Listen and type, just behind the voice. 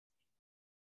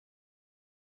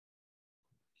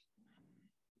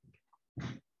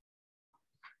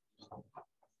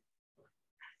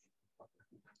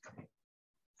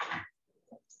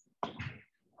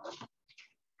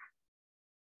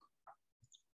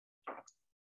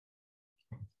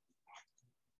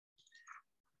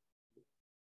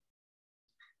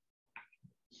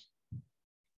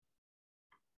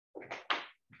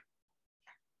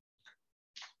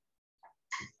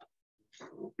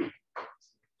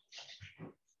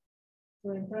So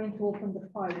I'm trying to open the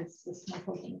file, it's not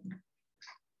opening.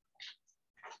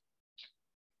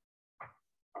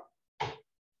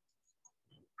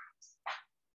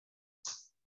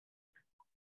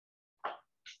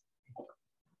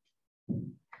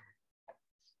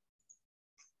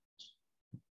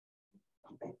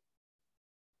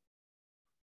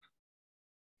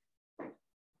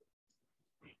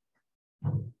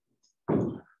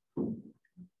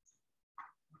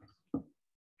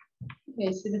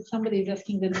 Okay, so that somebody is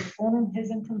asking that the phone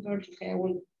hasn't converged. Okay, I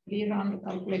will rerun the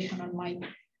calculation on my.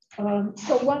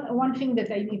 So one thing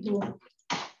that I need to,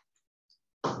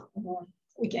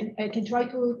 I can try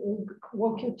to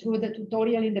walk you through the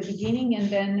tutorial in the beginning, and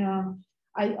then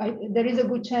there is a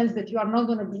good chance that you are not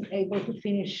going to be able to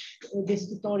finish this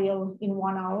tutorial in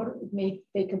 1 hour. It may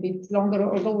take a bit longer,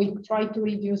 although we try to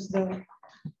reduce the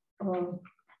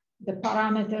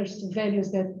parameters to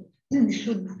values that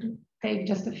should take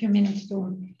just a few minutes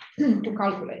to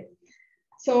calculate.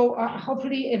 So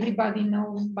hopefully everybody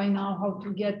knows by now how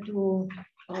to get to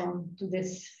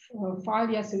this file.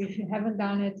 Yeah, so if you haven't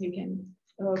done it, you can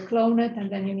clone it,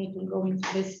 and then you need to go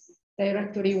into this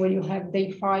directory where you have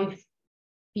day 5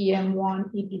 PM1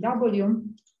 EPW.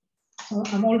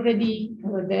 I'm already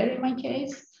there in my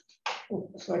case. Oh,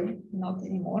 sorry, not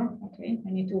anymore. Okay,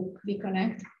 I need to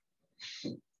reconnect.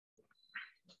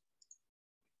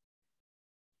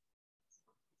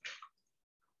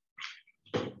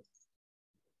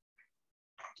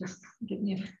 Just give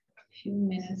me a few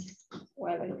minutes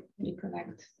while I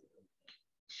reconnect.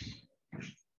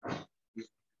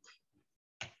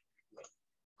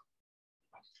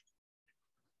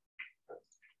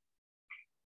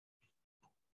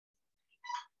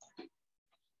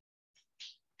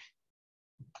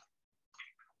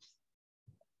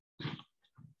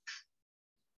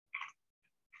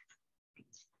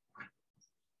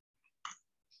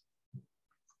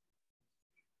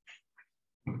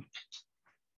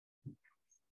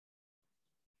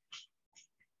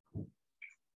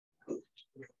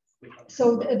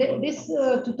 So this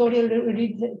tutorial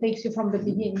really takes you from the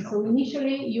beginning. So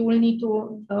initially, you will need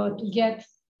to get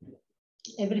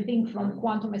everything from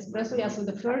Quantum Espresso. Yeah, so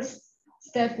the first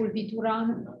step will be to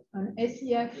run an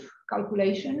SEF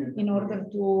calculation in order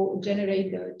to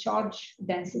generate the charge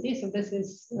density. So this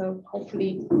is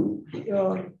hopefully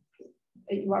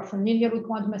you are familiar with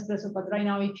Quantum Espresso, but right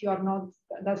now, if you are not,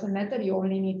 it doesn't matter. You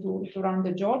only need to run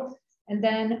the job. And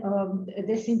then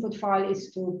this input file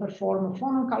is to perform a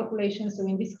phonon calculation. So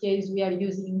in this case, we are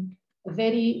using a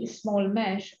very small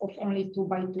mesh of only 2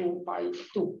 by 2 by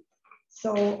 2.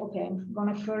 So, okay, I'm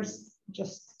gonna first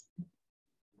just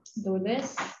do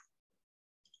this.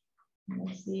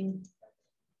 Let's see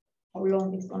how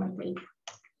long it's gonna take.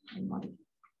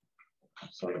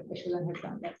 Sorry, I shouldn't have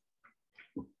done that.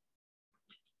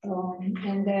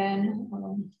 And then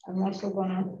I'm also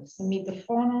gonna submit the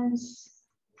phonons.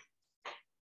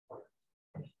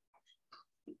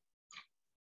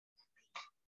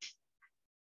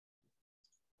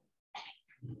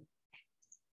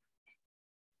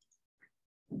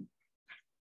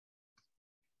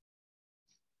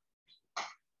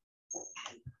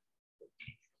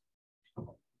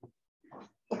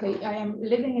 Okay, I am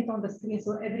leaving it on the screen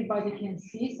so everybody can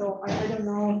see. So I don't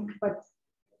know, but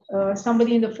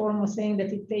somebody in the forum was saying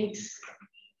that it takes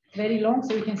very long.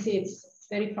 So you can see it's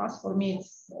very fast. For me,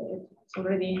 it's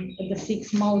already at the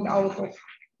 6 mode out of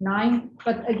 9.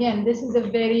 But again, this is a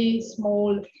very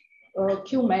small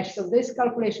Q mesh. So these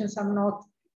calculations are not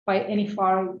by any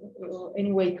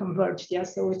way converged. Yeah,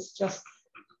 so it's just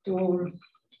to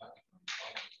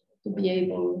be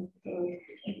able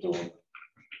to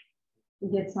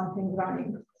get something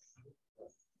running.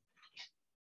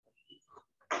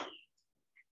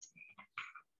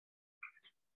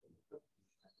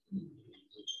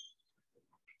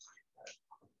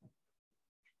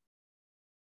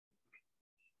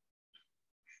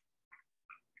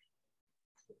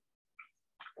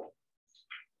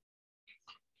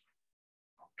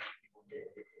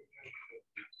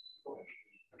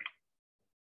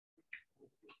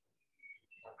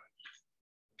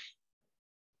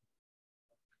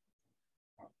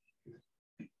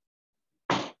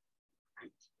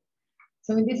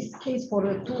 So in this case, for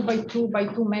a 2 by 2 by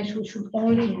 2 mesh, we should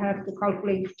only have to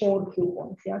calculate 4 Q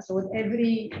points. Yeah. So at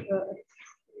every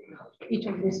each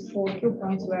of these 4 Q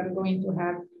points, we are going to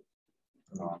have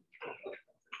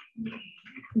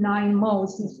 9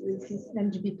 moles. Since this is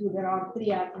MGB2, there are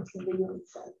 3 atoms in the unit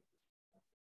cell.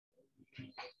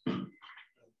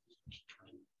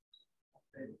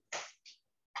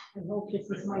 I hope this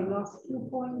is my last Q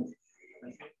point.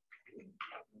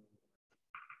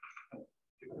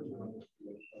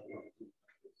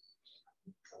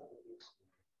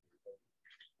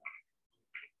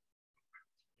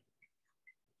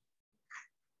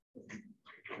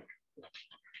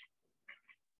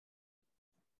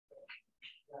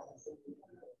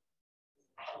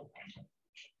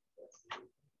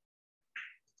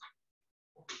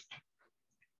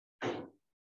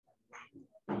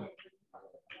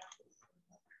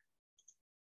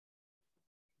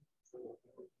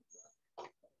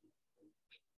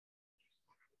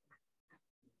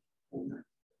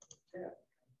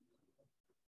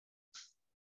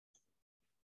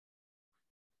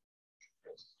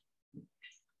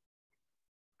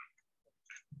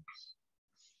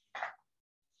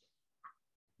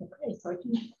 so I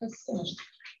think that's finished.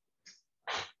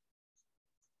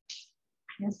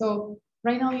 And so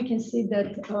right now you can see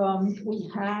that we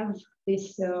have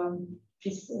this,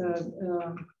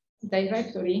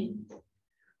 directory,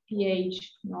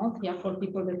 pH node, yeah, for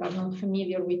people that are not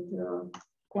familiar with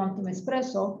quantum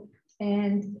espresso.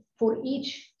 And for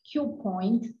each Q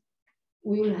point,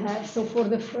 we will have, so for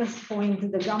the first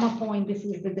point, the gamma point, this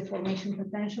is the deformation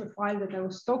potential file that I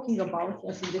was talking about.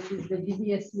 Yes, so this is the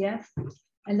DVSEF.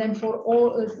 And then for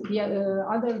all the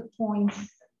other points,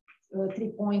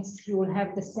 3 points, you will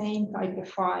have the same type of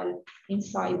file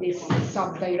inside this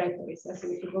subdirectory. So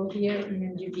if you go here in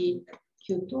MGB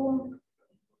Q2,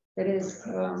 there is,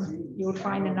 you will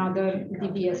find another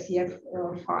DVSEF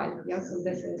file. Yeah, so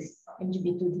this is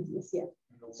MGB2 DVSEF.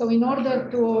 So in order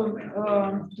to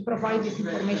provide this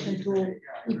information to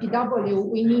EPW,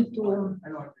 we need to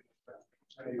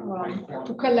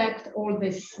collect all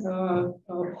these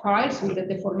files with the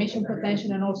deformation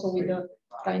potential and also with the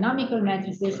dynamical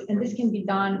matrices, and this can be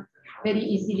done very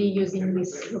easily using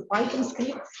this Python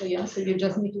script. So yeah, so you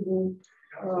just need to do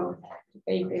to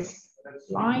take this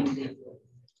line.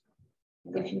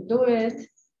 If you do it,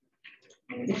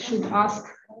 it should ask.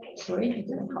 Sorry, I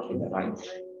didn't copy the right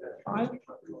file.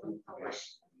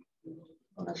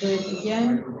 I'm gonna do it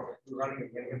again.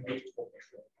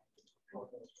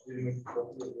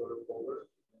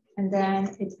 And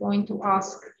then it's going to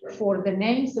ask for the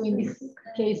name. So in this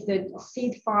case, the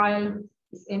seed file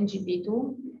is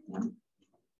MGB2. Yeah.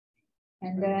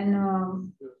 And then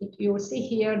you will see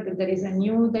here that there is a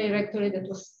new directory that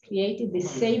was created, the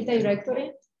save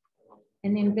directory.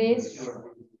 And in this,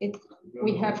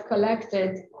 we have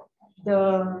collected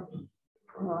the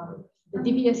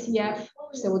DVSEF,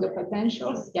 so the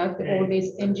potentials, yeah, all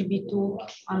these MGB2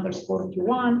 underscore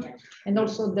Q1, and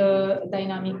also the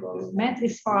dynamical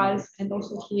matrix files. And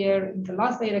also here in the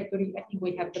last directory, I think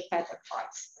we have the pattern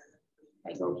files.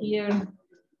 I go here.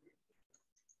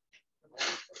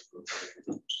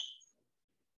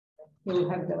 You will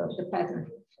have the pattern,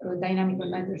 dynamical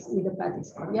matrix with the pattern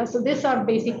file. Yeah, so these are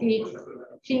basically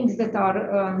things that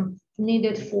are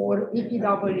needed for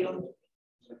EPW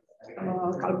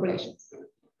calculations.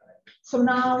 So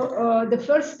now the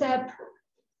first step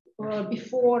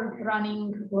before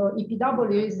running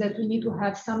EPW is that we need to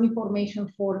have some information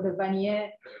for the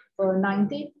Wannier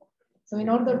 90. So in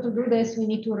order to do this, we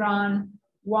need to run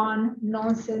one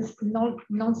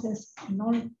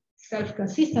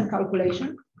non-self-consistent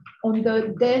calculation on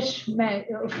the dash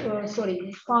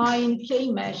fine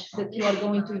K mesh that you are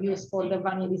going to use for the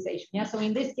Wannierization. Yeah. So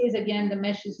in this case, again, the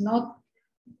mesh is not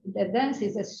that dense,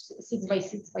 is a 6 by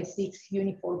 6 by 6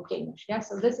 uniform K mesh. Yeah.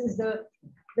 So this is the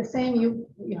same you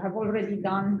have already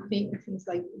done things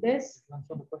like this.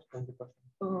 Answer the question.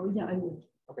 Yeah, I would.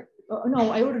 Okay.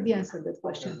 No, I already answered that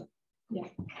question. Yeah.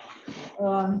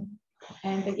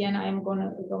 And again, I'm going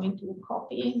to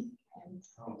copy and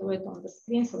do it on the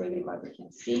screen so everybody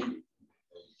can see.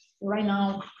 Right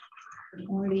now, I'm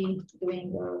only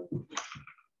doing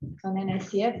an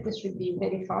NSCF. This should be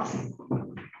very fast.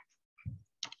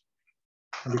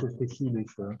 Because the seed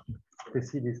is there.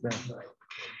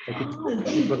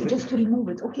 Just to remove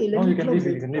it. Okay, let me close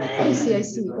it. I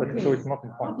see. Okay. So it's not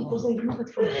in fine. Because I removed it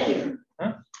from here.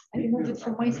 Huh? I removed it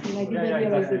from my screen. I didn't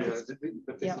realize it.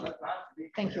 Yeah.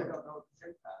 Thank you.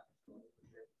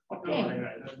 Okay.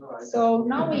 So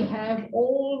now we have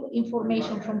all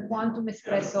information from Quantum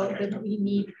Espresso that we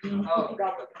need in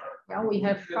EPW. Yeah, we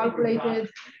have calculated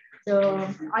the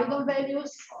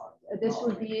eigenvalues. This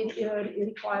will be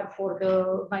required for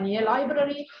the Wannier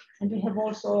library. And we have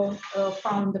also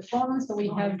found the phonons. So we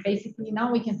have basically, now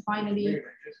we can finally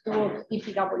do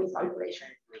EPW calculation.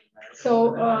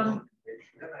 So,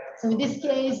 so in this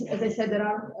case, as I said, there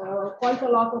are quite a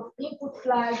lot of input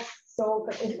flags. So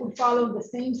it will follow the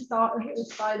same style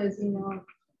as in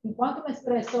Quantum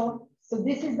Espresso. So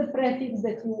this is the prefix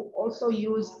that you also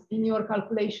use in your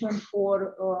calculation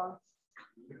for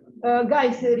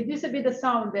guys, reduce a bit the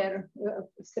sound there.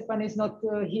 Stefan is not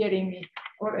hearing me,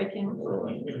 or I can.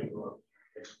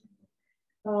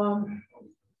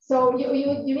 So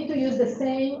you need to use the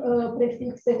same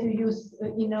prefix that you use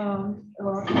in your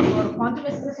Quantum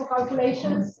Espresso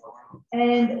calculations.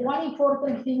 And one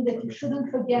important thing that you shouldn't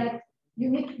forget, you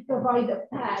need to provide a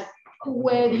path to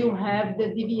where you have the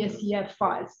DVSEF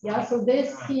files. Yeah, so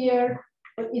this here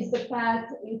is the path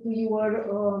to your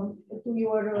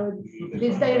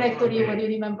this directory where you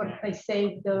remember that I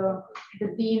saved the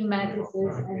beam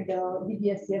matrices and the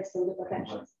DVSEF, so the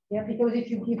potentials. Yeah, because if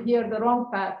you give here the wrong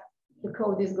path, the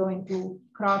code is going to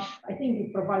crash. I think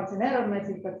it provides an error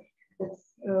message, but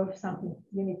that's something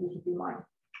you need to keep in mind.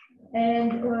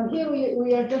 And here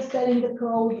we are just telling the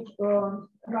code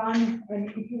run an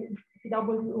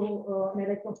EPW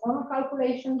electron-phonon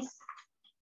calculations.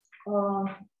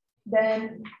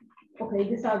 Then, okay,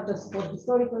 these are just for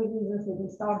historical reasons that we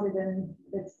started, and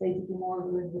that's basically more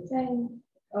or less the same.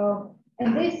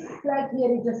 And this flag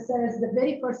here, it just says the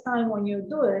very first time when you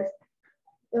do it,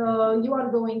 you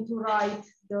are going to write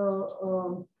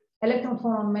the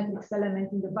electron-phonon matrix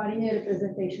element in the Wannier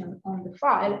representation on the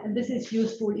file. And this is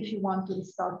useful if you want to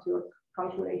restart your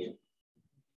calculation.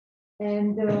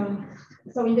 And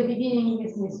so in the beginning,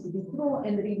 this needs to be true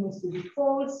and read needs to be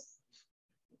false.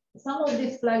 Some of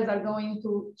these flags are going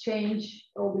to change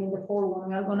probably in the fall when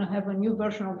we are going to have a new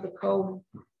version of the code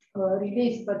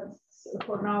released, but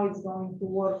for now it's going to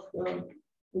work with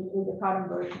the current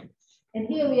version. And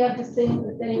here we are just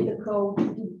telling the code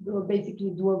to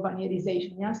basically do a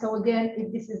Wannierization. Yeah. So again,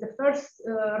 if this is the first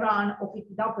run of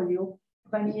EPW,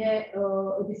 Wannier,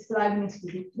 this flag needs to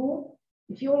be true.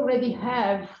 If you already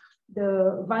have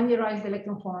the Wannierized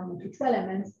electron-phonon matrix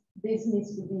elements, this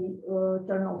needs to be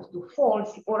turned off to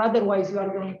false, or otherwise you are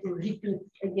going to repeat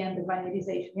again the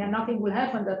Wannierization. Yeah, nothing will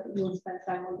happen that you will spend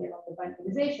time again on the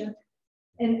Wannierization.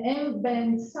 And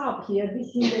M-band sub here,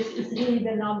 this index is really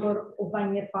the number of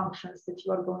Wannier functions that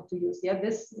you are going to use. Yeah,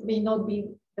 this may not be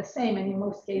the same, and in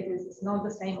most cases, it's not the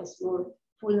same as your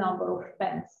full number of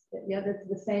bands. Yeah, that's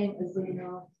the same as in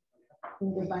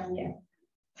the Wannier.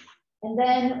 And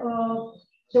then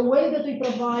the way that we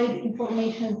provide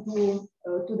information to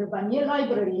the Wannier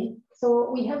library,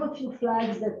 so we have a few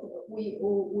flags that we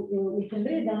can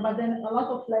read them, but then a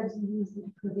lot of flags we use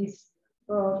to this.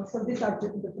 So these are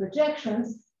the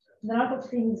projections. A lot of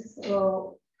things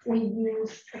we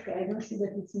use. Okay, I don't see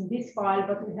that it's in this file,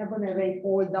 but we have an array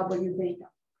called W data.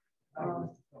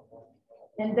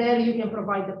 And there you can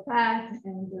provide the path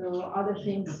and other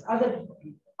things, other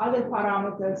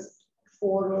parameters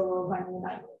for Wannier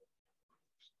library.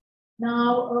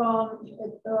 Now,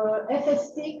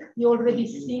 FSTIC, you already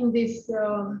seen this,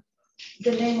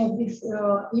 the name of this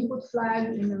input flag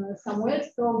in somewhere.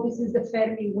 So this is the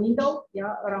Fermi window,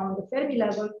 yeah, around the Fermi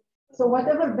level. So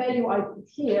whatever value I put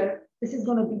here, this is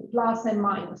going to be plus and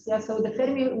minus. Yeah, so the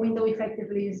Fermi window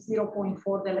effectively is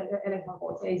 0.4 electron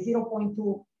volts,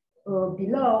 0.2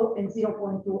 below and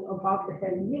 0.2 above the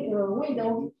Fermi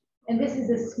window. And this is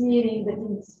a smearing that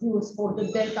is used for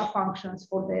the delta functions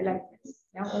for the electrons.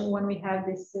 Yeah, when we have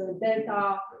this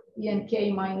delta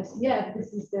ENK minus EF,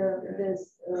 this is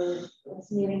the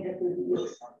smearing that will be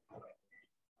used.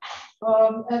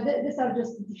 These are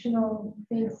just additional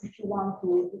things if you want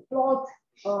to plot.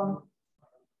 So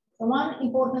one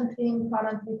important thing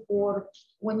currently for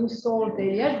when you solve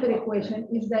the Ashbury equation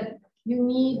is that you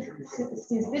need,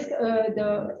 since this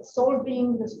the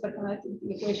solving the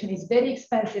superconductivity equation is very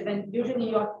expensive, and usually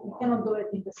you cannot do it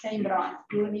in the same run.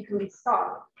 You will need to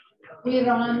restart. We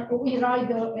write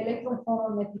the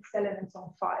electron-phonon matrix elements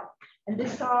on file, and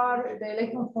these are the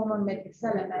electron-phonon matrix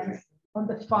elements on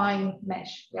the fine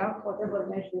mesh. Yeah, whatever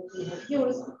mesh that we have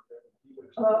used.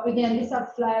 Again, these are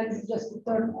flags just to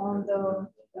turn on the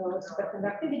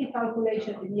superconductivity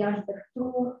calculation in the Ashbury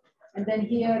true. And then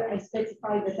here I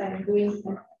specify that I'm doing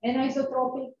an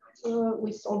anisotropic.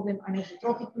 We solve them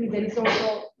anisotropically. There is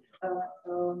also,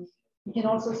 you can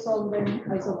also solve them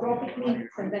isotropically,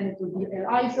 and then it will be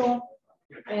L-iso.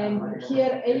 And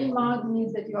here A mag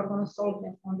means that you are going to solve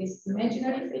them on this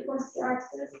imaginary frequency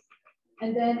axis.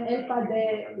 And then alpha D,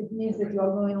 it means that you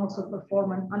are going to also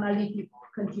perform an analytic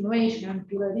continuation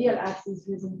to the real axis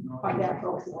using Faraday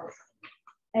approximation.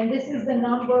 And this is the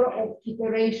number of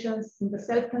iterations in the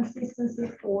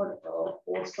self-consistency for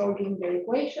solving the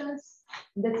equations.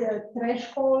 That's a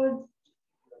threshold.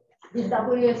 This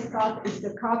WS cut is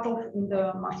the cutoff in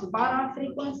the Matsubara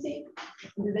frequency.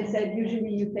 As I said,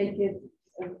 usually you take it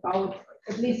about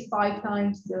at least 5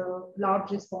 times the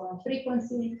largest phonon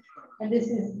frequency. And this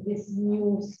is this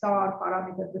new star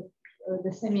parameter,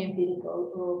 the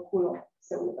semi-empirical Coulomb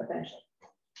cell potential.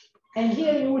 And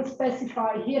here you would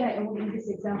specify, here in this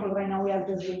example right now, we are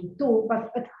just doing 2,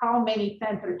 but at how many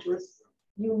temperatures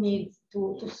you need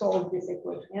to solve this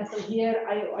equation. Yeah, so here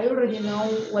I already know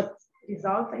what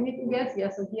results I need to get. Yeah,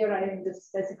 so here I am just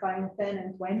specifying 10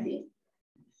 and 20.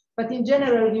 But in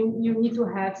general, you need to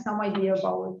have some idea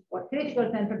about what critical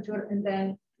temperature, and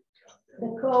then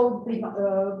the code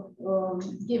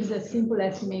gives a simple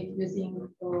estimate using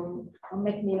a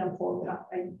Macmillan formula.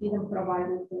 I didn't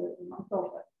provide it in my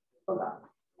talk.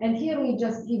 And here we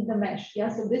just give the mesh. Yeah,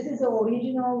 so this is the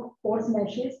original coarse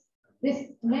meshes.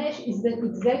 This mesh is the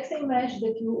exact same mesh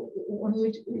that on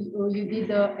which you did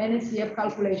the NSEF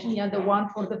calculation. Yeah, the one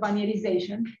for the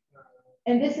Wannierization.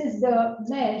 And this is the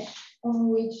mesh on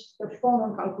which the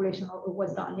phonon calculation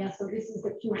was done. Yeah, so this is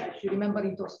the Q mesh. You remember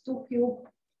it was 2 cube,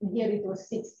 and here it was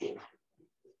 6 cube.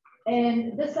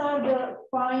 And these are the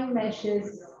fine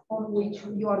meshes on which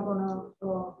you are gonna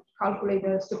calculate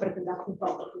the superconducting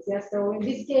properties. Yeah, so in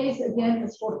this case, again,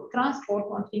 as for transport,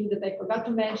 one thing that I forgot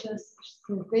to mention,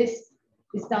 since this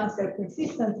is done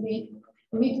self-consistently,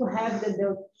 you need to have that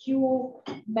the Q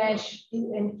mesh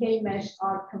and K mesh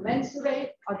are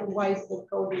commensurate, otherwise the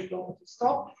code is going to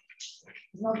stop. It's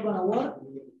not going to work.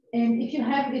 And if you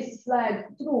have this flag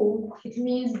true, it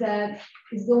means that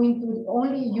it's going to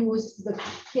only use the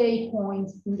K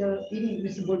points in the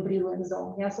irreducible Brillouin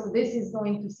zone. Yeah, so this is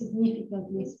going to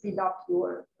significantly speed up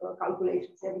your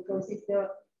calculations. Yeah, because if the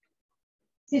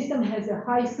system has a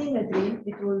high symmetry,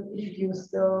 it will reduce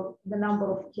the number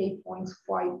of K points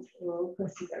quite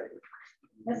considerably.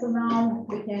 And so now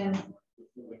we can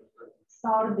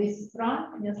start this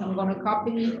run. Yes, I'm going to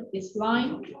copy this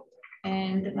line.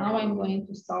 And now I'm going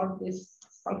to start this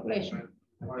calculation.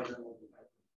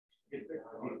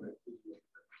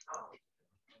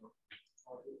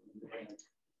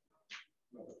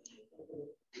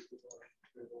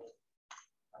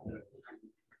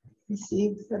 Let's see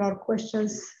if there are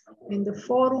questions in the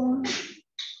forum,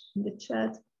 in the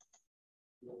chat.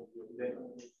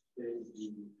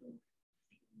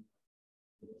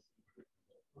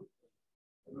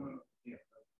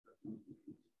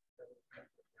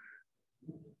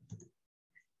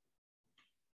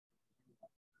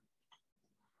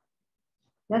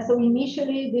 Yeah, so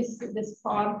initially this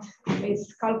part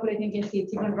is calculating, you can see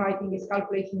it's even writing, is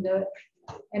calculating the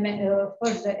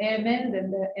first the AMN,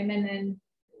 then the MNN,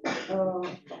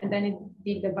 and then it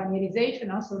did the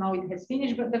Wannierization. So now it has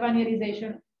finished the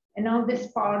Wannierization. And now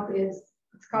this part is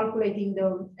it's calculating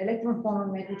the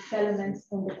electron-phonon matrix elements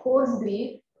on the coarse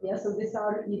grid. Yeah, so these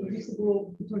are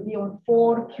irreducible, it will be on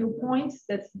 4 Q points.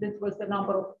 That was the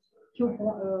number of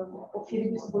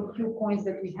irreducible Q points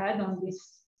that we had on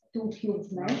this 2 cube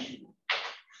mesh.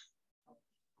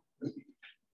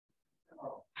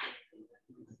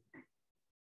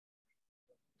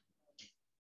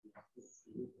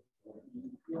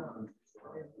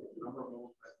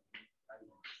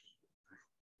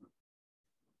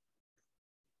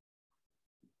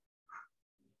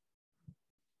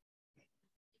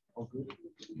 Okay.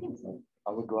 I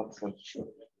will go upstairs. Sure.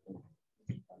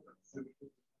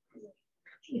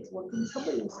 It's working.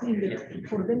 Somebody was saying that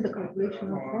for them the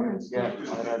calculation of PONCE. Yeah,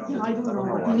 I don't know.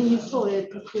 I mean, you saw it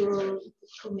for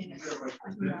 2 minutes.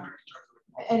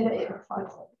 And 5.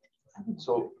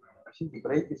 So I think the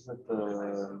break is at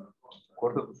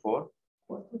 3:45.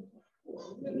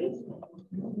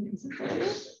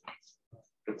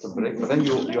 It's a break, but then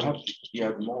you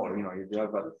have more. You know, you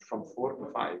have from 4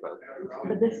 to 5.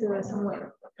 But this is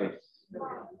somewhere. Okay.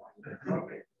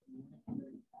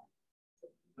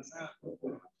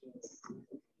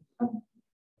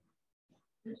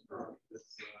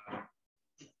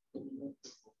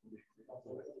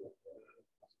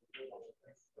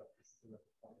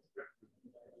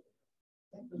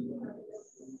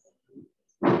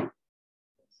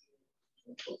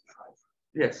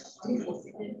 Yes.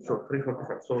 So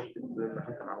 3:45. So it's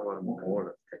an hour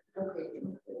more.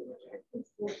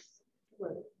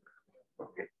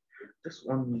 Okay. Just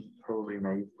one probably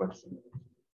naive question.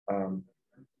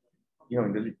 You know,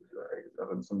 in the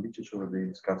some literature they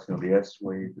discuss, you know, the S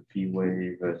wave, the P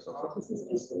wave.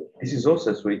 This is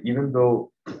also S wave, even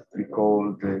though we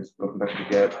call this conductor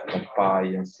gap of pi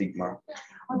and sigma.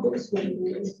 Okay,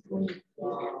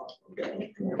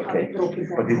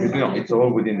 but it is, you know, it's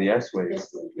all within the S wave,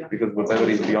 because whatever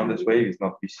is beyond this wave is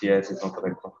not PCS, it's not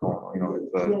Electron-phonon. You know,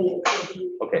 it's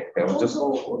okay. I was just.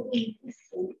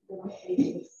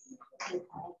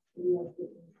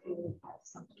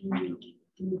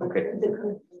 Okay.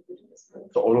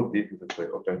 So all of this is this way.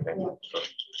 Okay. Thank you.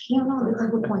 Yeah, no, that's a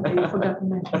good point. I forgot to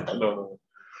mention. No.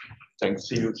 Thanks.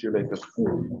 See you later.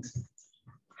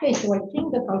 Okay, so I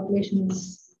think the calculation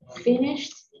is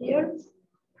finished here.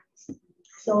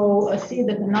 So I see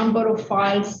that the number of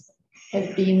files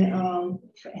have been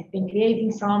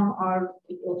creating. Some are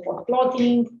for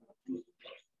plotting,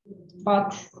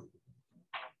 but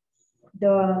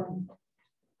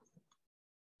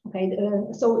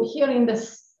so here in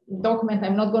this document,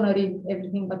 I'm not going to read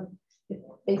everything, but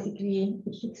basically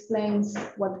it explains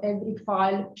what every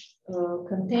file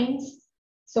contains.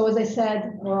 So as I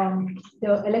said,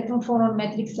 the electron-phonon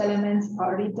matrix elements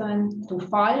are written to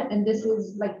file, and this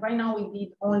is like right now we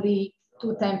did only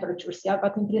 2 temperatures, yeah,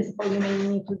 but in principle you may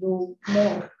need to do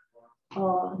more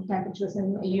temperatures,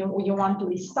 and you want to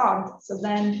restart. So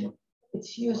then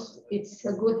it's useful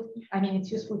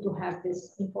to have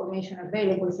this information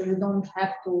available, so you don't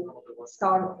have to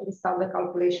restart the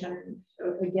calculation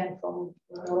again from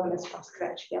more or less from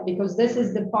scratch. Yeah, because this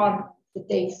is the part that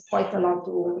takes quite a lot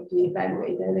to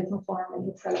evaluate the electron-phonon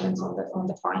matrix elements on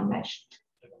the fine mesh.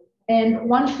 And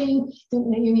one thing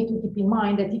you need to keep in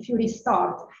mind that if you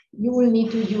restart, you will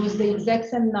need to use the exact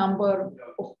same number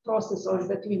of processors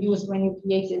that you used when you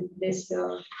created this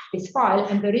file.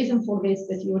 And the reason for this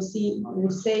that you will see, you will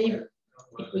save,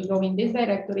 if we go in this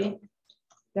directory,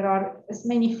 there are as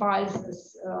many files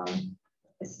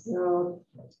as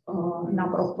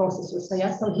number of processors. So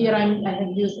yeah, so here I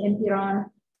have used MPRAN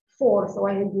 4, so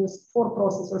I have used 4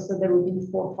 processors, so there will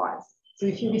be 4 files. So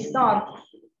if you restart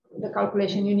the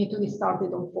calculation, you need to restart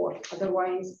it on 4,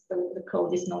 otherwise the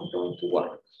code is not going to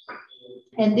work.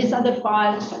 And this other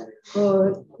file,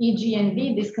 EG and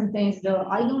V, this contains the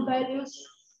eigenvalues,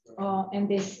 and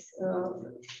this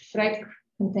FREC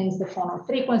contains the phonon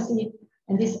frequency,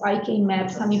 and this IK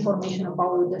maps some information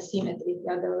about the symmetry,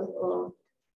 the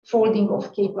folding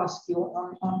of K plus Q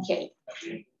on K.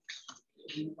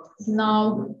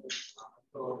 Now,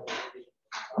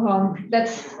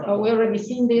 that's we already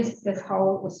seen this. That's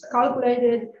how it was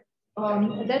calculated.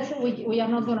 That's what we are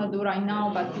not going to do right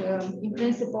now, but in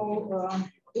principle,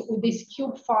 this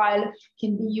cube file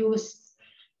can be used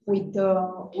with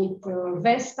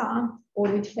Vesta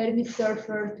or with Fermi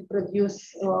surfer to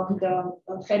produce the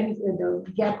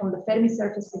gap on the Fermi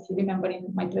surface. If you remember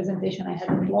in my presentation, I had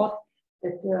a plot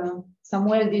that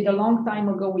Samuel did a long time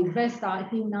ago with Vesta. I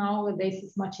think nowadays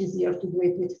it's much easier to do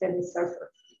it with Fermi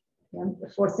surfer. Yeah.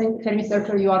 For Fermi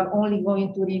surfer, you are only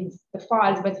going to read the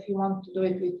files, but if you want to do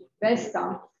it with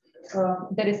Vesta,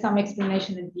 there is some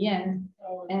explanation at the end.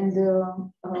 And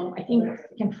I think you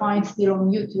can find still on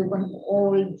YouTube an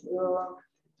old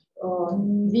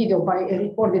video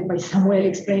recorded by Samuel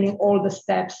explaining all the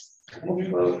steps of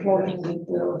plotting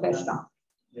with Vesta.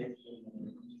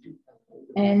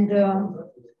 And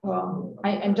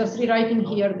I'm just rewriting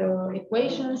here the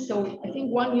equations. So I think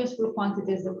one useful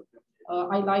quantity is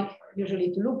I like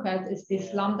usually to look at is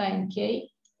this lambda and K,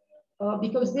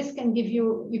 because this can give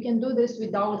you can do this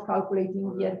without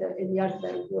calculating yet the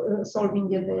Eliashberg,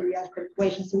 solving yet the Eliashberg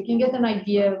equation. So we can get an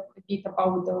idea a bit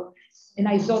about an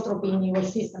isotropy in your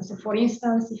system. So for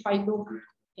instance, if I look, I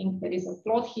think there is a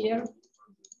plot here.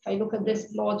 If I look at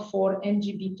this plot for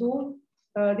NGB2,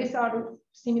 these are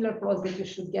similar plots that you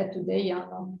should get today. I'm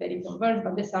not very conversed,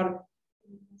 but these are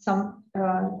some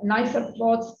nicer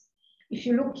plots. If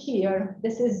you look here,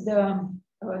 this is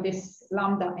this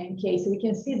lambda and K. So we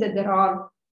can see that there are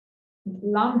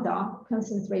lambda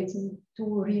concentrates in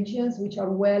 2 regions which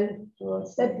are well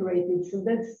separated. So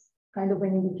that's kind of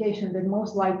an indication that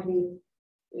most likely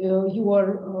your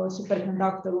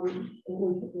superconductor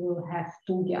will have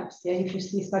 2 gaps. Yeah, if you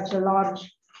see such a large,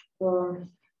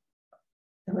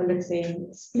 let's say,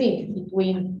 split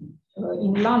between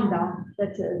in lambda,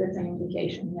 that's an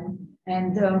indication. Yeah,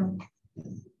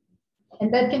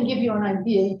 and that can give you an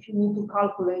idea if you need to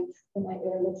calculate,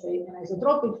 let's say, an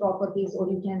isotropic properties, or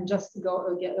you can just go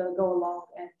along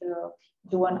and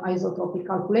do an isotropic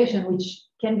calculation, which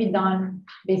can be done.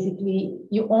 Basically,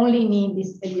 you only need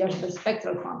this Eliashberg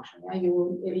spectral function. Yeah?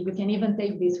 You can even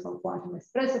take this from quantum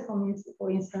espresso, for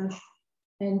instance,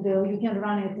 and you can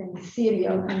run it in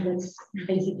serial, and that's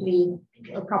basically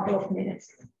a couple of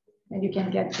minutes, and you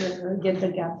can get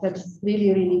the gap. That's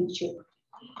really, really cheap.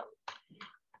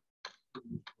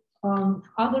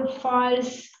 Other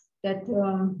files that,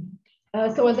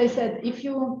 so as I said, if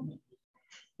you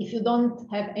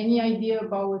don't have any idea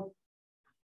about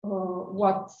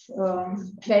what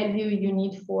value you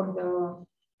need for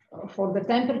the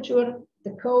temperature,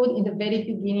 the code in the very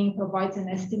beginning provides an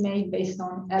estimate based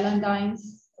on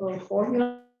Allendine's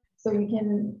formula. So you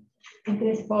can, in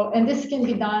principle, and this can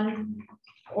be done,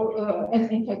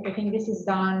 and in fact, I think this is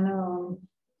done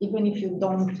even if you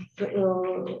don't.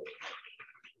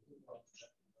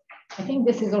 I think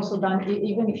this is also done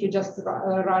even if you just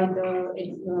write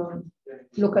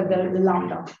look at the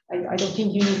lambda. I don't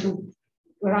think you need to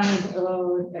run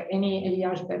any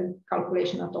Eliashberg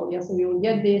calculation at all. Yeah, so you will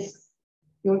get this,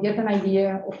 you will get an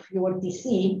idea of your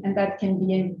TC, and that can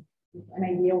be an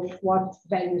idea of what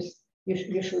values you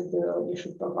should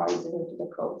provide to the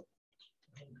code.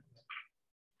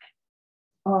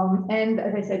 And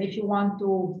as I said, if you want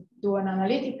to do an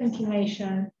analytic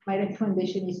continuation, my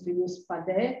recommendation is to use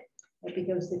PADE,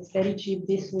 because it's very cheap.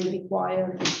 This will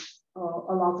require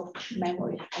a lot of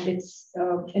memory, and it's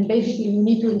and basically you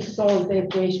need to solve the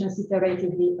equations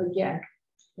iteratively again,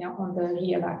 yeah, on the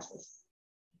real axis.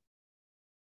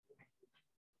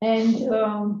 And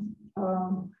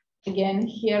again,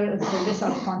 here, so these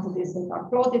are quantities that are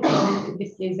plotted. In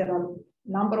this case, there are a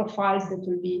number of files that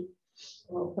will be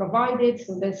provided.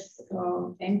 So this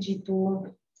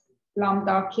mg2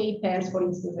 lambda k pairs, for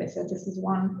instance, I said this is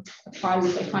one file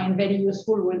that I find very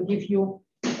useful, will give you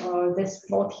this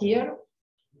plot here.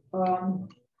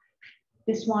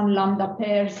 This one lambda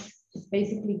pairs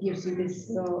basically gives you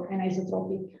this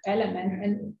anisotropic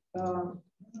element,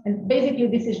 and basically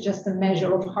this is just a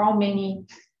measure of how many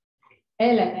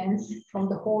elements from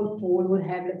the whole pool will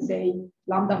have, let's say,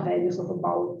 lambda values of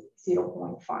about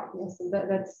 0.5. Yes, so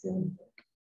that's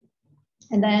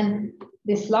and then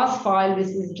this last file, this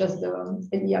is just the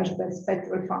Eliashberg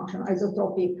spectral function,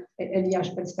 isotropic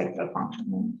Eliashberg spectral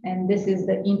function, and this is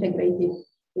the integrated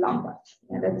lambda.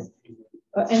 And that's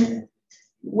and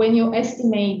when you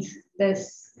estimate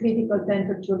this critical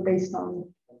temperature based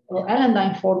on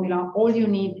Allandine formula, all you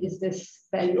need is this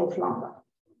value of lambda.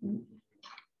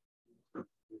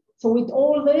 So with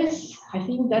all this, I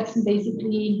think that's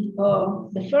basically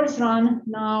the first run.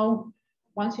 Now,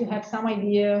 once you have some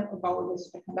idea about the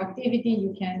superconductivity,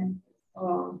 you can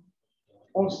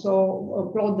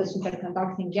also plot the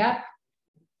superconducting gap.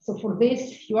 So for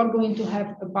this, you are going to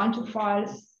have a bunch of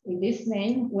files with this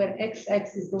name where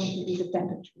XX is going to be the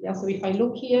temperature. Yeah. So if I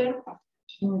look here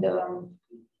in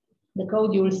the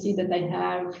code, you will see that I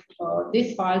have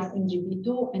these files in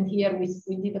GB2, and here we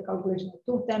did a calculation of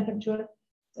two temperatures,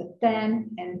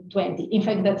 10 and 20. In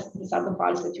fact, these are the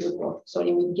files that you got.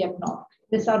 Sorry, with gap now.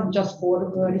 These are just for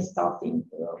restarting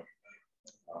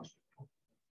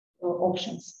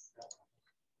options.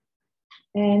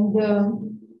 And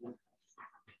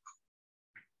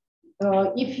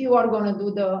if you are going to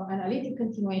do the analytic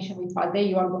continuation with PADE,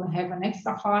 you are going to have an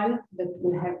extra file that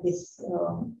will have this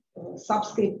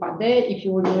subscript PADE. If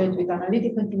you will do it with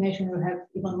analytic continuation, you'll have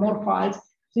even more files.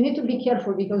 So you need to be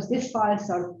careful because these files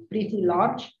are pretty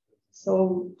large.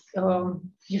 So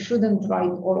you shouldn't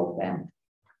write all of them.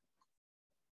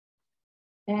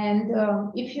 And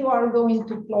if you are going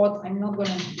to plot, I'm not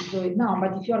going to do it now,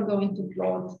 but if you are going to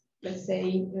plot, let's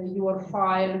say your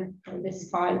file, this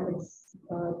file is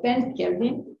 10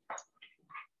 Kelvin,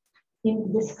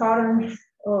 in this current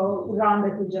run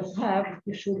that we just have,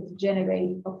 you should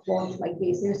generate a plot like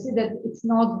this. You see that it's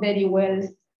not very well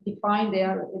defined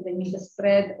there. They need a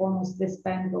spread, almost this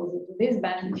band goes into this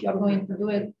band. If you are going to do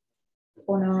it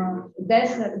on a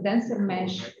denser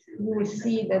mesh, you will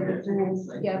see that the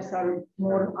two gaps are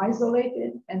more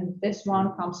isolated, and this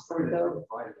one comes from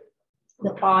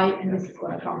the pi, and this is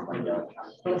going to come from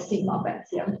the sigma bands,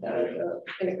 yeah, the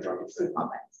electronic sigma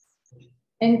bands.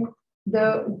 And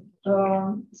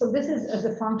so this is as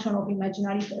a function of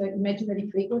imaginary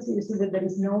frequency. You see that there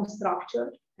is no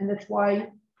structure, and that's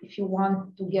why if you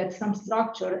want to get some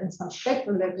structure and some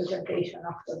spectral representation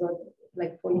after the,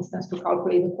 like for instance, to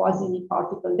calculate the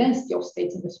quasi-particle density of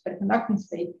states in the superconducting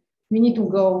state, we need to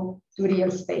go to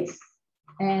real space.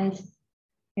 And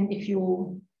if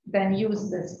you then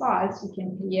use these files, you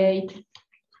can create,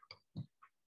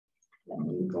 let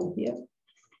me go here.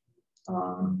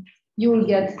 You will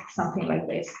get something like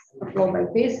this, a plot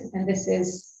like this, and this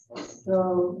is,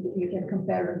 you can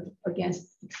compare it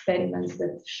against experiments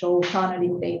that show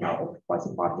tunneling data of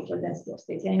quasi-particle density of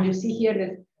states. And you see here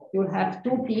that you'll have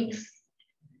two peaks,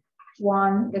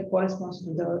 one that corresponds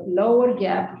to the lower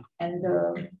gap, and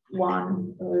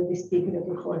one, this peak that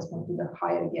will correspond to the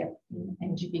higher gap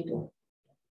in GB2.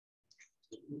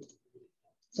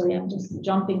 Sorry, I'm just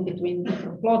jumping between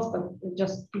different plots, but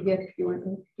just to give you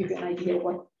an idea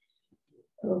what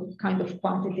kind of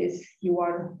quantities you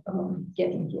are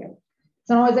getting here.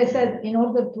 So now, as I said, in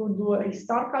order to do a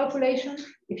restart calculation,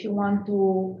 if you want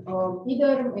to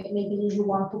either maybe you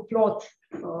want to plot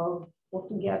or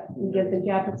to get the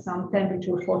gap at some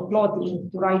temperature for plotting,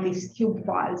 to write these cube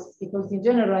files, because in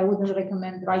general I wouldn't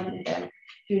recommend writing them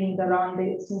during the run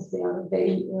since they are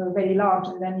very large,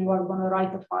 and then you are going to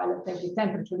write a file at every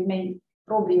temperature.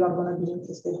 Probably you are going to be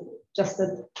interested just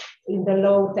in the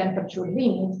low temperature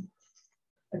limit,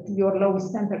 at your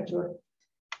lowest temperature.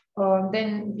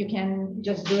 Then you can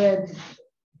just do it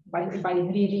by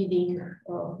rereading,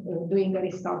 doing a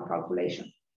restart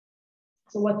calculation.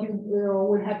 So what you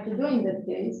will have to do in that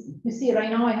case, you see right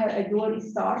now I do a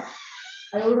restart.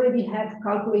 I already have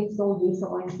calculated all this,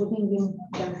 so I'm putting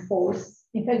them false.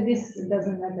 In fact, this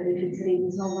doesn't matter if it's read,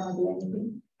 it's not going to do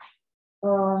anything.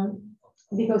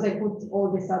 Because I put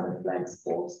all these other flags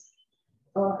false.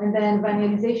 And then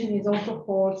vanillization is also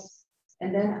false.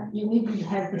 And then you need to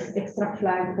have this extra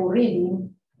flag for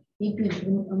reading,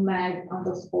 EPW_true.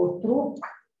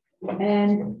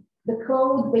 And the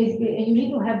code basically, and you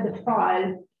need to have the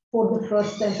file for the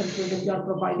first temperature that you are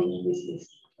providing in this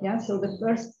list. Yeah, so the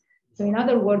first So in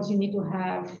other words, you need to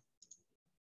have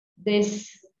this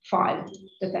file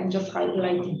that I'm just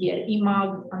highlighting here,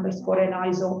 emag underscore and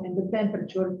ISO, and the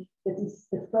temperature that is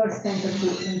the first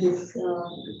temperature in this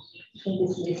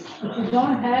list. If you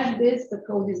don't have this, the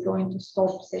code is going to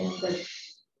stop saying that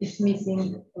it's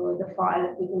missing the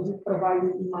file because it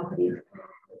provided emag read.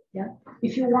 Yeah.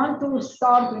 If you want to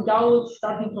start without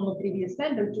starting from a previous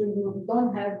temperature, you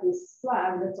don't have this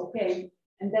flag, that's okay.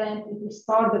 And then if you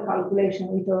start the calculation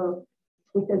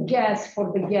with a guess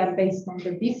for the gap based on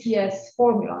the BCS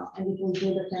formula, and it will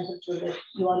do the temperature that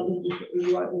you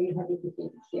have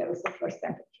indicated here as the first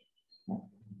temperature. Yeah.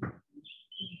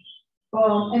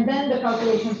 And then the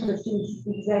calculation proceeds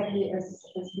exactly as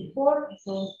before.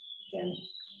 So you can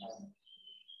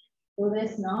do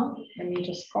this now. Let me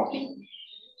just copy.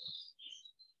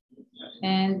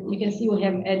 And you can see we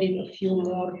have added a few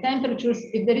more temperatures.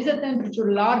 If there is a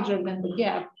temperature larger than the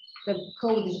gap, the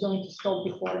code is going to stop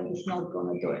before and it's not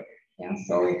going to do it. Yeah,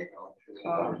 so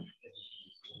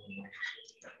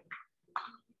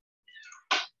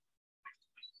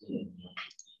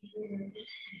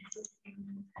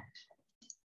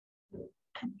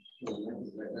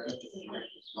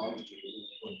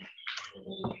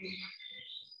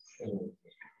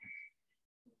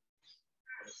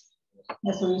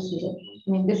that's what you see.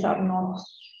 I mean, these are not.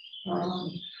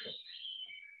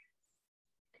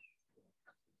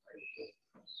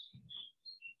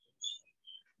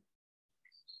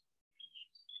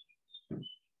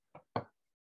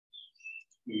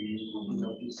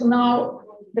 So now,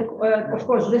 of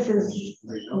course, this is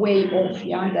way off.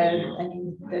 Yeah, I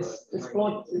mean, this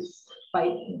plot is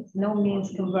by no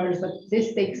means converged, but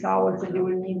this takes hours, and you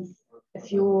will need a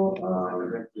few.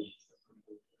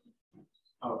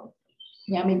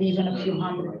 Yeah, maybe even a few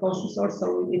hundred processors.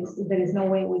 So there is no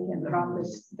way we can run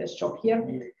this job here.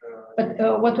 But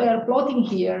what we are plotting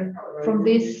here from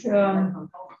this ng,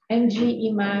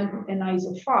 emag, and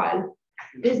ISO file,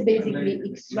 this basically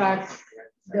extracts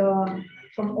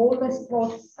from all the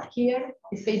plots here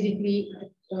is basically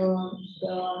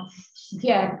the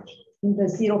gap in the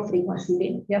zero frequency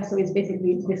link. Yeah, so it's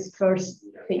basically this first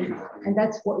thing, and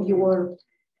that's what your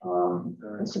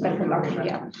superconducting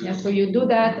gap. Yeah, so you do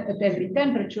that at every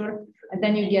temperature, and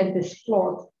then you get this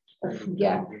plot of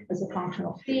gap as a function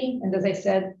of T. And as I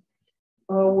said,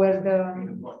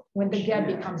 when the gap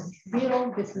becomes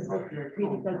zero, this is the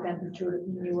critical temperature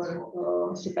in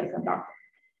your superconductor.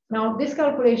 Now, these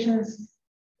calculations,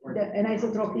 the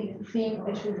anisotropic thing,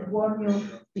 I should warn you,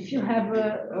 if you have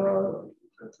a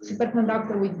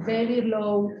superconductor with very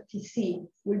low TC,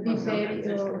 will be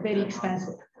very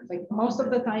expensive. Like most of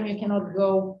the time, you cannot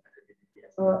go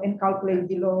and calculate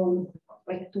below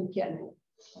like 2 Kelvin.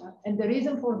 And the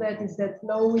reason for that is that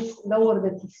lower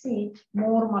the TC,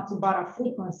 more Matsubara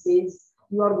frequencies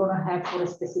you are going to have for a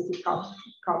specific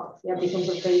cutoff. Yeah, because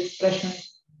of the expression.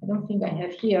 I don't think I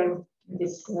have here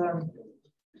this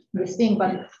thing,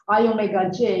 but I omega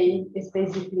j is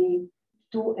basically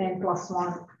 2n plus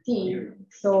 1 t.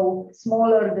 So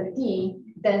smaller the t,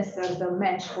 denser the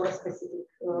mesh for a specific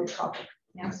cutoff.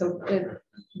 Yeah, so it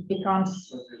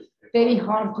becomes very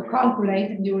hard to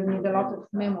calculate, and you will need a lot of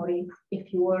memory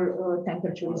if your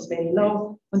temperature is very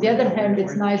low. On the other hand,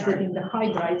 it's nice that in the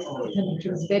hydrides, the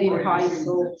temperature is very high,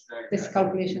 so these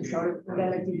calculations are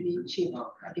relatively cheap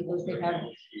because they have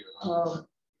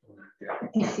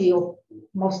TC of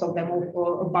most of them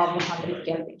above 100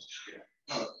 Kelvin.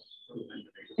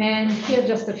 And here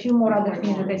just a few more other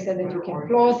things that I said that you can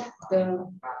plot.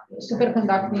 The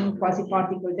superconducting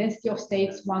quasi-particle density of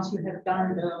states. Once you have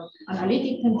done the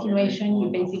analytic continuation, you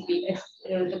basically,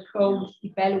 the code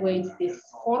evaluates this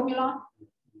formula.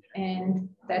 And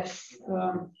that's,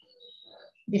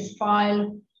 this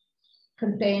file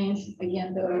contains,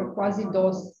 again, the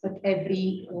quasi-dose at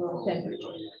every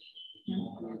temperature.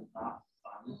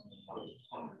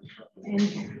 And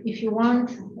if you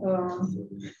want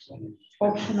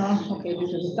optional, okay,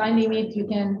 this is the time limit, you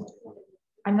can,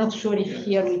 I'm not sure if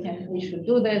here we should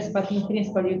do this, but in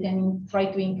principle, you can try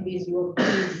to increase your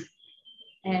fees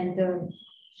and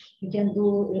you can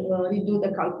redo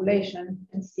the calculation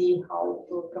and see how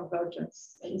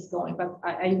convergence is going. But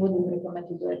I wouldn't recommend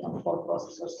to do it on 4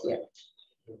 processors here.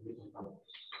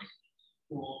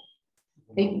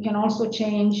 You can also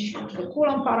change the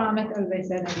Coulomb parameter, as I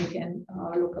said, and you can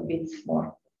look a bit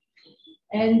more.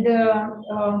 And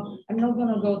I'm not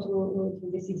going to go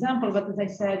through this example, but as I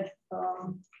said,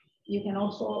 you can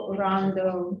also run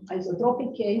the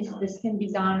isotropic case. This can be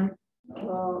done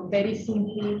very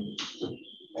simply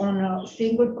on a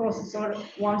single processor.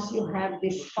 Once you have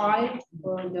this file,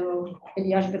 the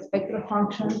Eliashberg spectral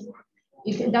function,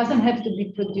 it doesn't have to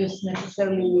be produced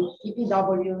necessarily with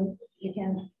EPW. You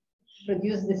can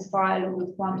produce this file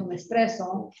with quantum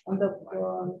espresso on the,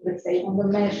 let's say, on the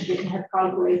mesh that you have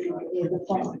calculated the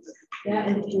PONCE. Yeah,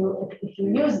 and if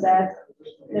you use that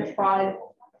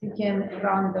file, you can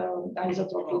run the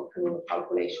isotropic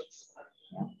calculations.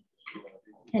 Yeah.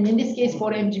 And in this case,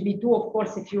 for MGB2, of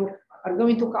course, if you are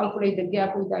going to calculate the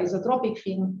gap with the isotropic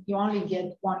film, you only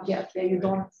get one gap there. You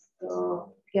don't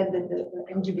get that the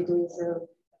MGB2 is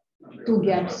a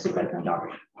two-gap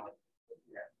superconductor.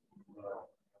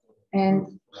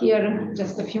 And here,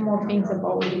 just a few more things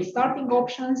about the starting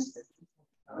options.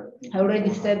 I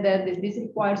already said that this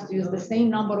requires to use the same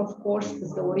number of cores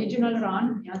as the original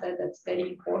run. Yeah, that's very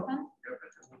important.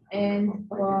 And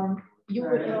for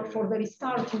the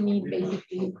restart, you need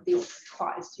basically these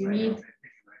files. You need,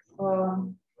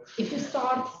 if you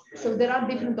start, so there are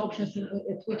different options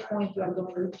at which point you are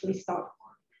going to restart.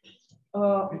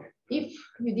 If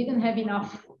you didn't have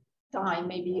enough time,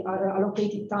 maybe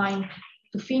allocated time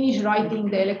to finish writing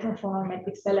the electron-phonon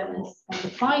matrix elements on the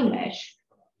fine mesh,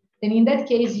 then in that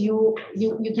case, you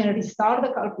can restart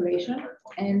the calculation.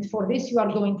 And for this, you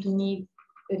are going to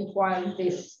require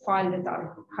this file that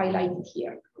are highlighted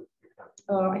here.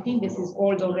 I think this is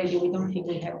old already. We don't think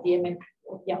we have the MM.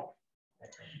 Yeah.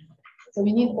 So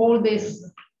we need all these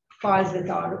files that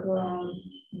are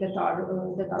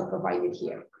provided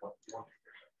here.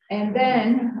 And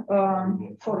then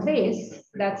for this,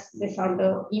 these are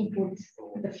the input,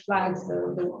 the flags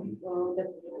that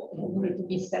need to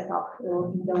be set up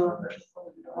in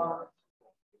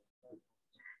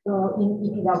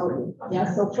EPW.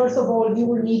 Yeah. So first of all, you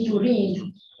will need to read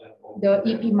the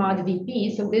EP-mod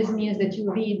VP. So this means that you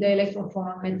read the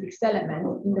electron-phonon matrix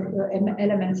element in the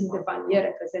elements in the Wannier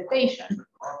representation.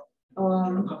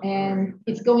 And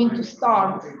it's going to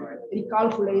start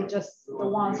recalculate just the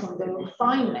ones on the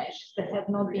fine mesh that have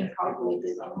not been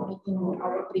calculated in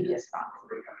our previous run.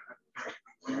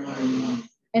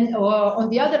 And on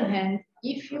the other hand,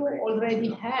 if you already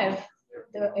have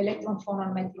the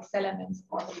electron-phonon matrix elements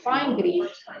on the fine grid,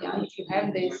 yeah, if you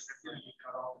have this,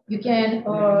 you can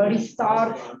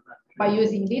restart by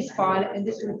using this file, and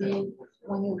this will be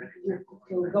when you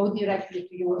go directly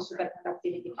to your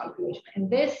superconductivity calculation. And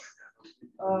this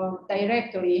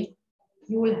directory,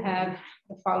 you will have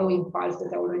the following files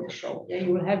that I already showed. Yeah,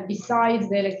 you will have, besides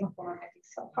the electron-phonon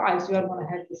matrix files, you are going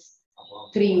to have these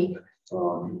three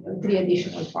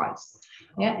additional files.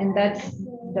 Yeah, and that's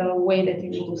the way that you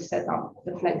need to set up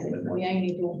the flags anymore. Yeah, you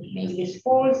need to make this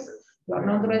false. You are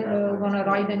not going to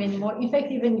write them anymore. In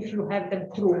fact, even if you have them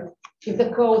true, if the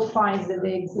code finds that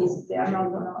they exist, they are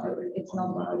not going to. It's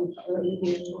not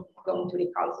going to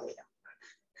recalculate them.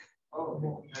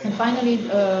 And finally,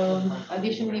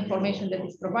 additional information that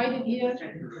is provided here.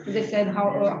 As I said,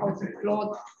 how to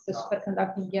plot the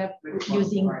superconducting gap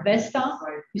using VESTA.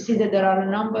 You see that there are a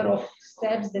number of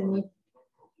steps that need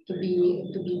to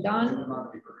be done,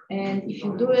 and if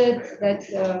you do it,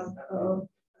 that's a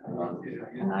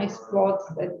nice plot.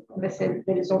 That they said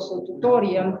there is also a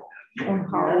tutorial on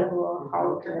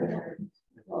how to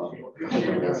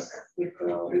do this with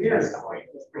VESTA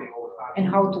and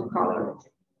how to color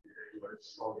it.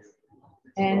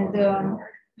 And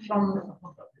from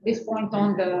this point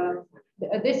on,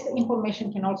 this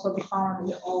information can also be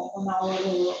found on our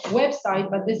website,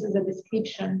 but this is a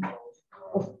description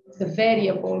of the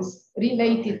variables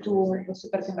related to the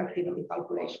superconductivity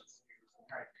calculations.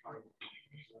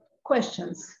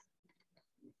 Questions?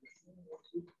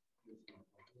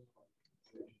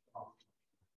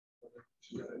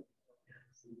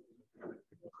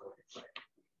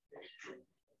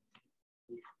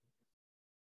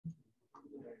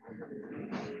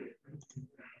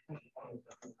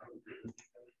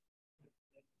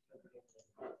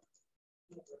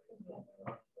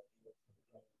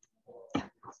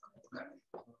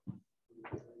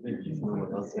 Maybe if no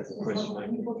one else has a question, I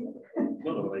can.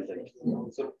 No, I think.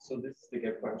 So this is the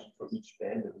gap function for each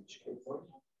band and each K point?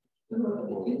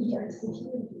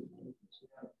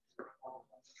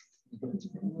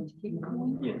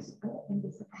 Yes.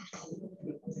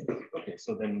 Okay,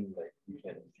 so then like you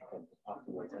can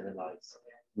afterwards analyze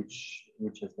which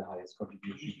has the highest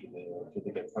contribution to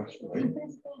the gap function, right?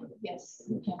 Yes,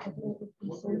 you can.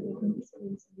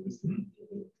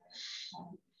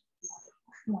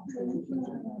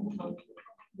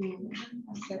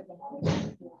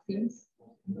 Things.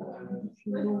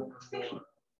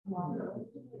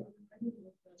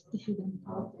 If you don't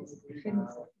have this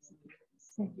difference,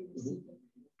 then you see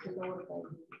the lower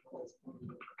value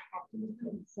corresponding to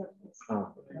the surface.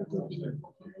 It will be here.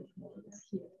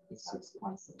 This is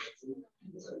twice.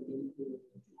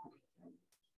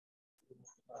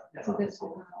 So that's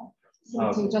what we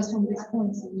know. So just from this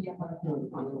point, so we are.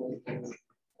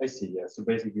 I see, yeah. So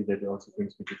basically that also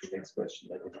brings me to the next question.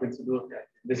 Like in principle,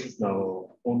 this is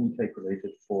now only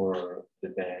calculated for the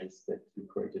bands that you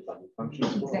created Wannier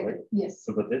functions for, Exactly. right? Yes.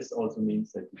 So but this also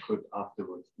means that you could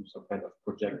afterwards do some kind of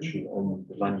projection on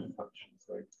the Wannier functions,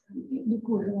 right? You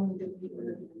could only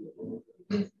do.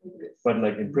 But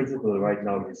like in principle, right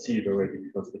now you see it already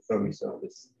because the Fermi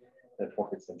surface that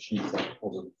pockets and sheets are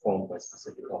already formed by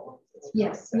specific objects.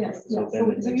 Yes, yes, So yes. then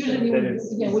So, it so makes sense. usually, Then we,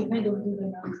 it's- yeah, we kind of do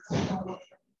the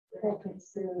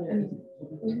pockets. I mean,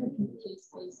 we look in the case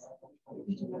space.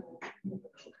 Usually, as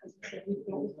you said, we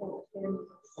go for very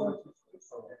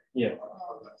surfaces. Yeah.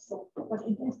 So, but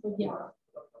in principle, yeah,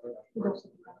 we also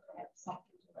have some.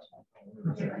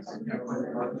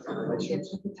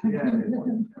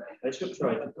 I should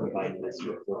try to combine this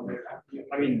with what we,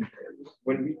 I mean,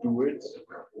 when we do it,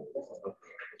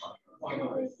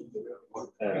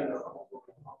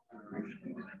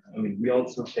 I mean, we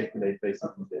also calculate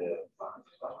basically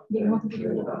Yeah, you want to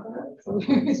do that? So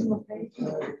it's okay.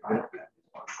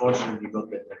 fortunately got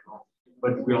that,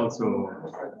 but we also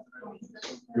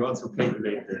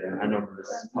calculate the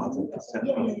anomalous parts of the set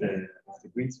of the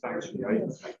Green's function, right?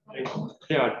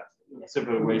 There are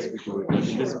several ways we do it.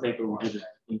 In this paper, we did it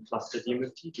in cluster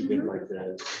DMFT to get like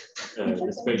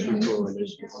the spatial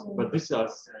correlations. But this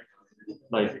is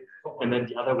like, and then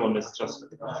the other one is just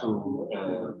through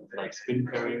like spin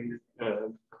pairing,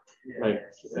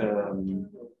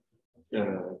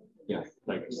 yeah,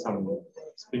 like some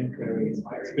spin pairing,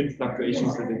 spin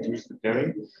fluctuations that induce the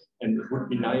pairing. And it would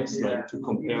be nice like to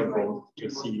compare both to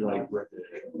see like where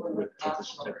the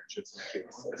transition temperatures and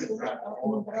shifts.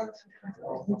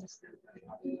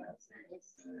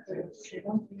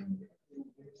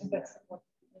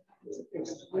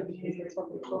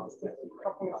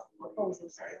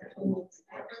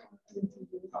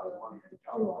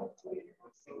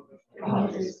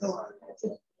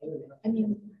 I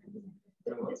mean,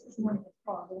 this is one of the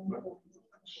problems.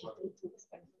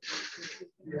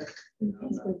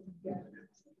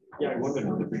 Yeah, I wondered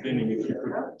in the beginning if you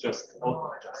could just,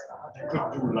 you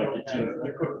could do like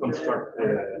you could construct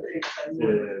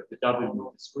the W,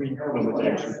 the screen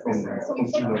accommodation from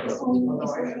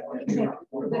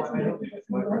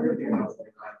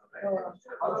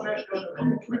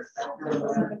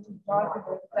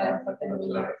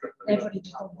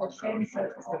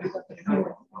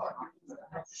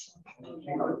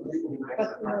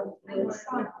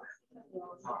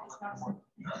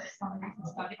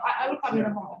I will come in a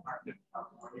moment.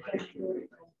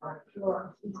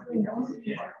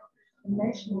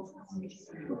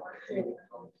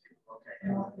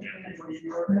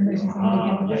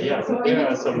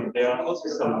 There are also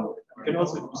some, you can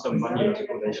also do some money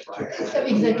manipulation. So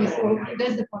exactly, so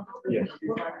that's the point. Yeah.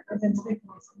 And then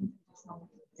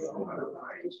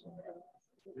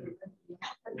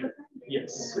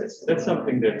Yes, that's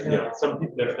something that some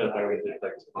people have felt very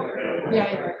reflective.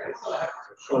 yeah.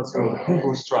 Also,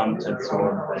 Hugo Strand and so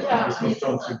on. Yeah.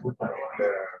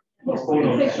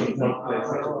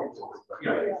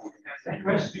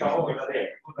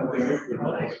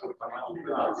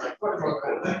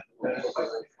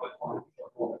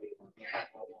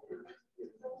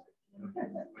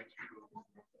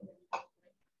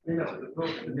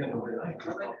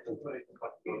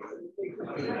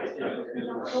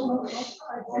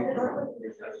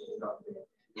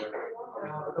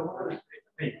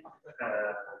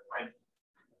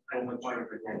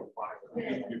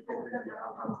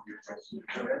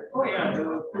 Oh yeah,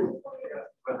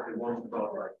 but the one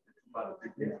about like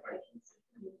the questions.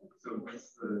 So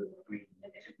this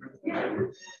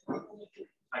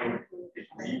it's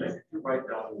really like to write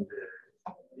down the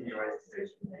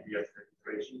linearization, the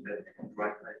integration that you can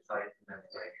write outside and then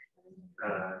like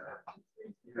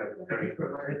you have a very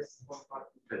good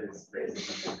that is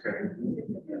based on comparing.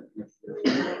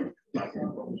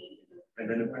 And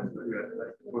then in principle you have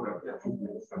like the product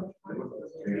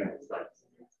slides.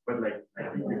 But like I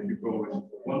think if you go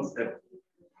one step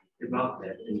above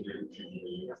that in the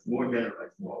more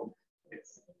generalized form,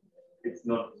 it's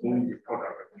not only a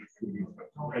product of these things, but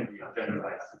can be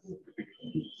generalized.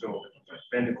 So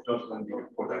then it's not only a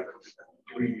product, it's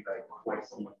really like what's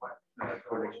the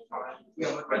correlation function.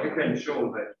 But you can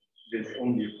show that there's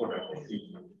only a product of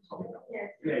these.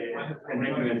 Yeah. And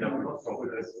then you end up with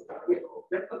formulas.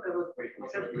 That's what I was waiting for.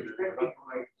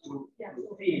 To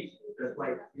see that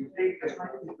like you take the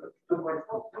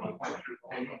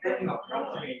and then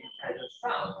approximate as a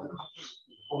sum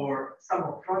or sum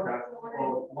of product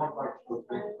or one particle.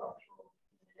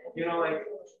 You know, like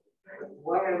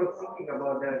why I was thinking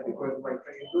about that because like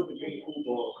when you do the green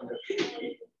Hugo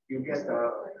conductivity, you get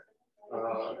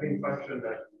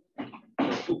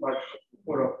two parts,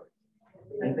 four of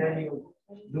it. And then you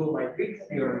do my Fick's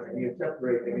theorem and you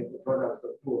separate them into products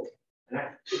of two. And I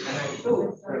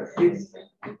thought that this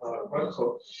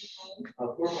protocol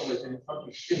formalism is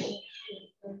something similar.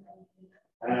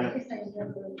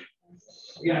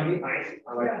 Yeah, I mean, like,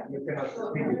 you cannot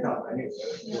speed it up. I mean,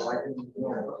 so I didn't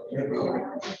know.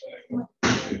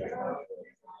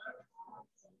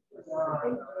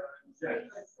 I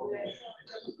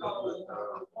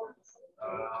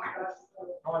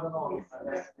don't know.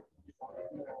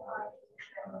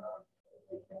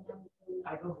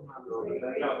 I don't remember.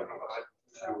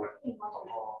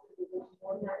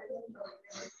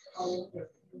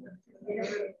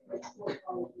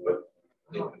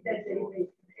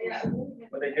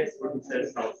 But I guess what it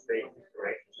says sounds safe,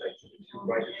 correct? Like if you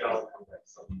write it down like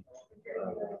some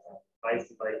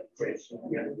by equation,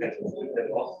 and then split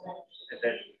them off, and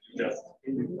then just,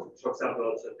 for example,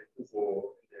 also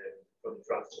for the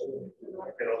transport,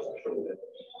 you can also show that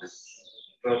this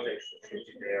vertex that should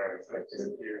be there is like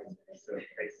disappearing in certain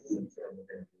places and certain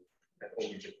things, and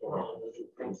only before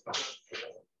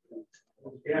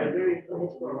Yeah, there is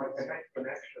also like a nice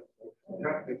connection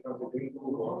directly from the green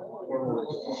formula.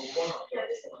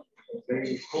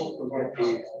 They also get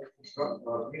the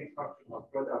main function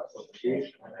of products of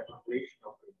creation and application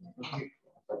of the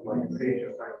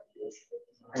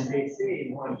and they say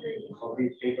in one of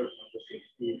these papers from the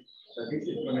 60s that this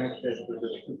is connected to the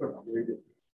superconductivity.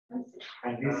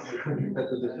 And this is connected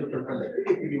to the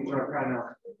superconductivity, which are kind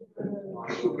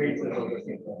of two cases of the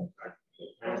same thing.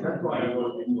 And that's why I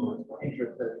was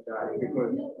interested in that,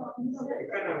 because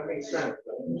it kind of makes sense.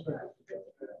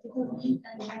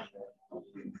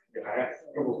 Yeah,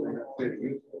 probably not very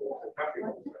useful.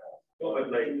 Oh,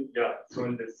 but like, yeah, so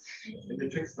in the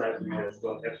trick slide, we as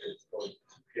well have it's called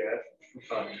PF,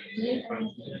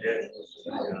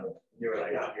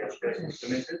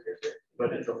 implemented,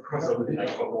 but it's of course only like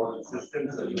for modern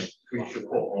systems and we should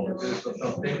call all of this or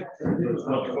something. So it's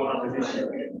not for other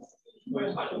issues.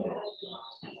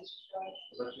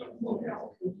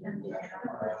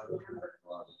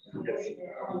 Yes.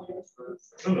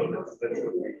 No, that's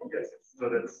what we, yes. So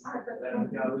that's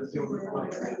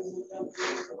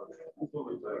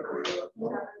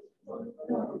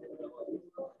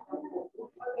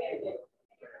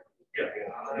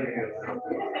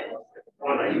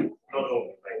well, like, not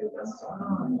all, like, that's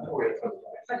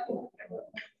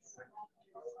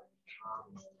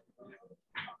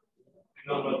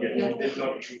no, not yet. There's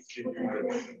not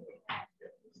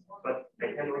but I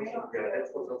can also, yeah,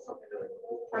 that's also something that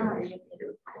I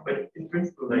but in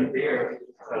principle, like there,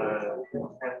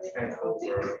 have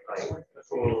over like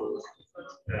full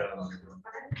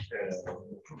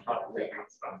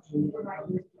expansion.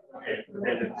 And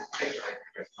then it's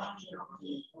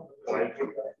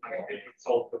it's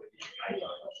all for the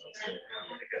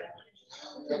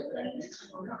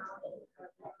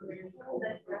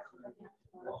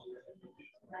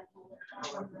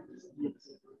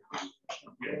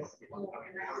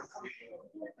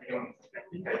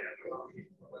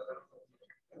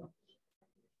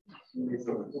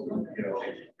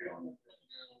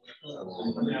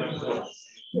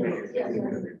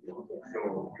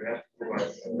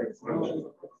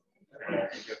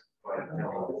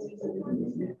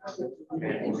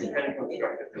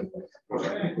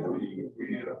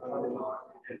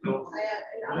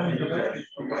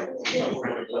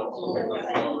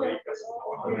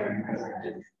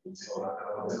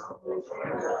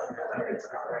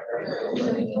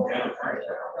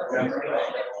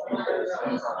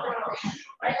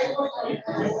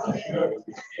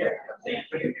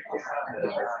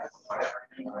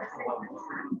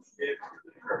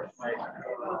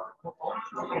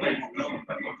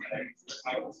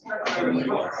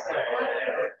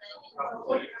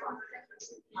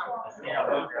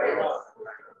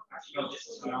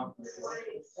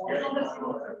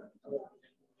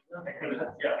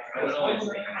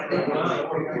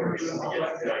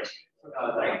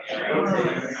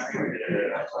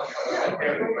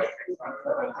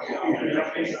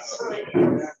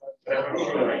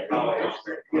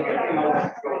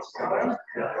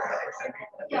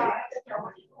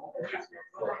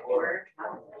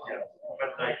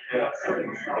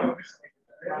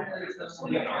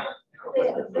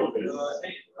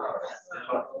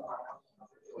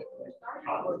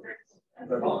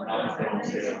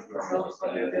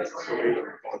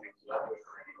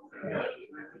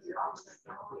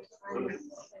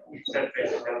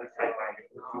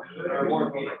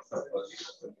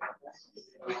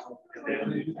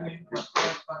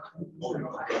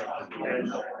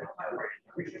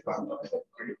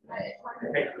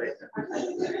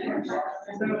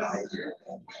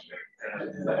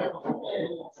yes.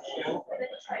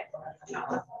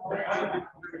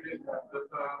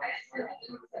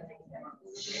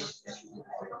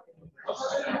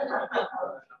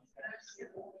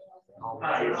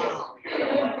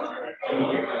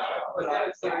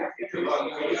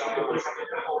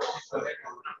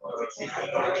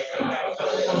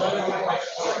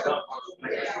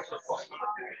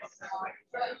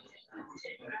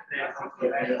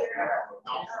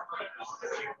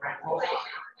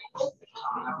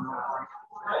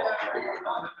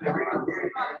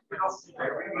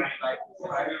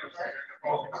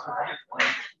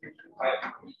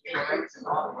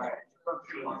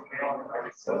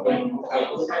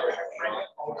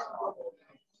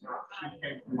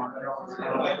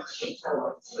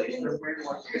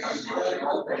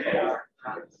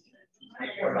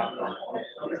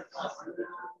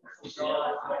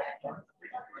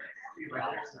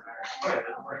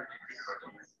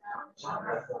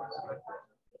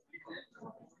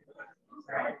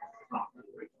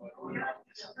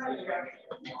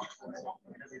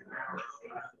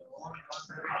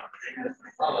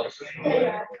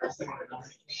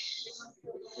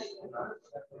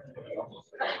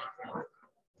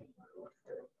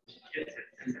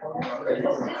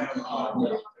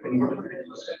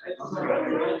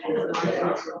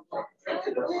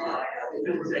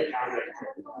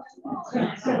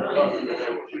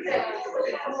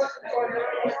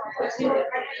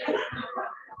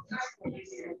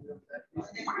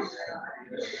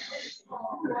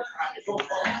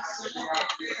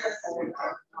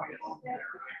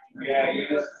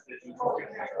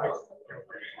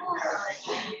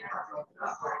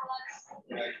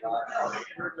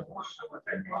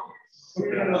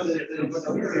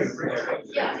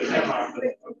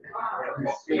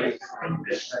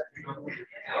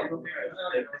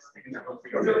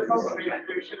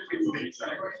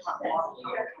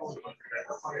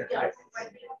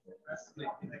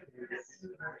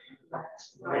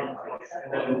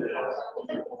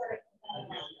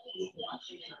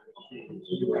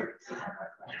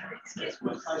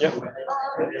 Yeah.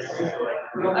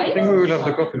 I think we will have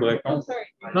the coffee break. No?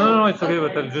 No, it's okay,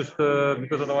 but I'll just,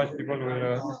 because otherwise people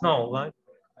will, it's now, right?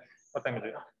 What time is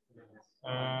it?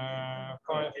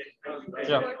 5.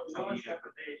 Yeah.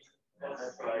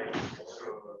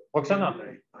 Roxana,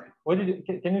 what did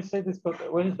you, can you say this?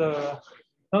 When is the,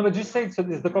 no, but just say it's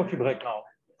the coffee break now.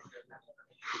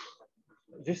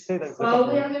 Just say that. We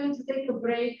are going to take a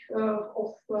break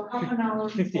of half an hour.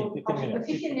 15 minutes.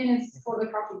 15 minutes for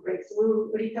the coffee break. So we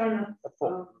will return at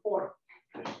 4.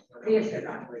 Yes, okay.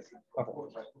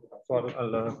 So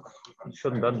I'll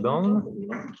shut that down.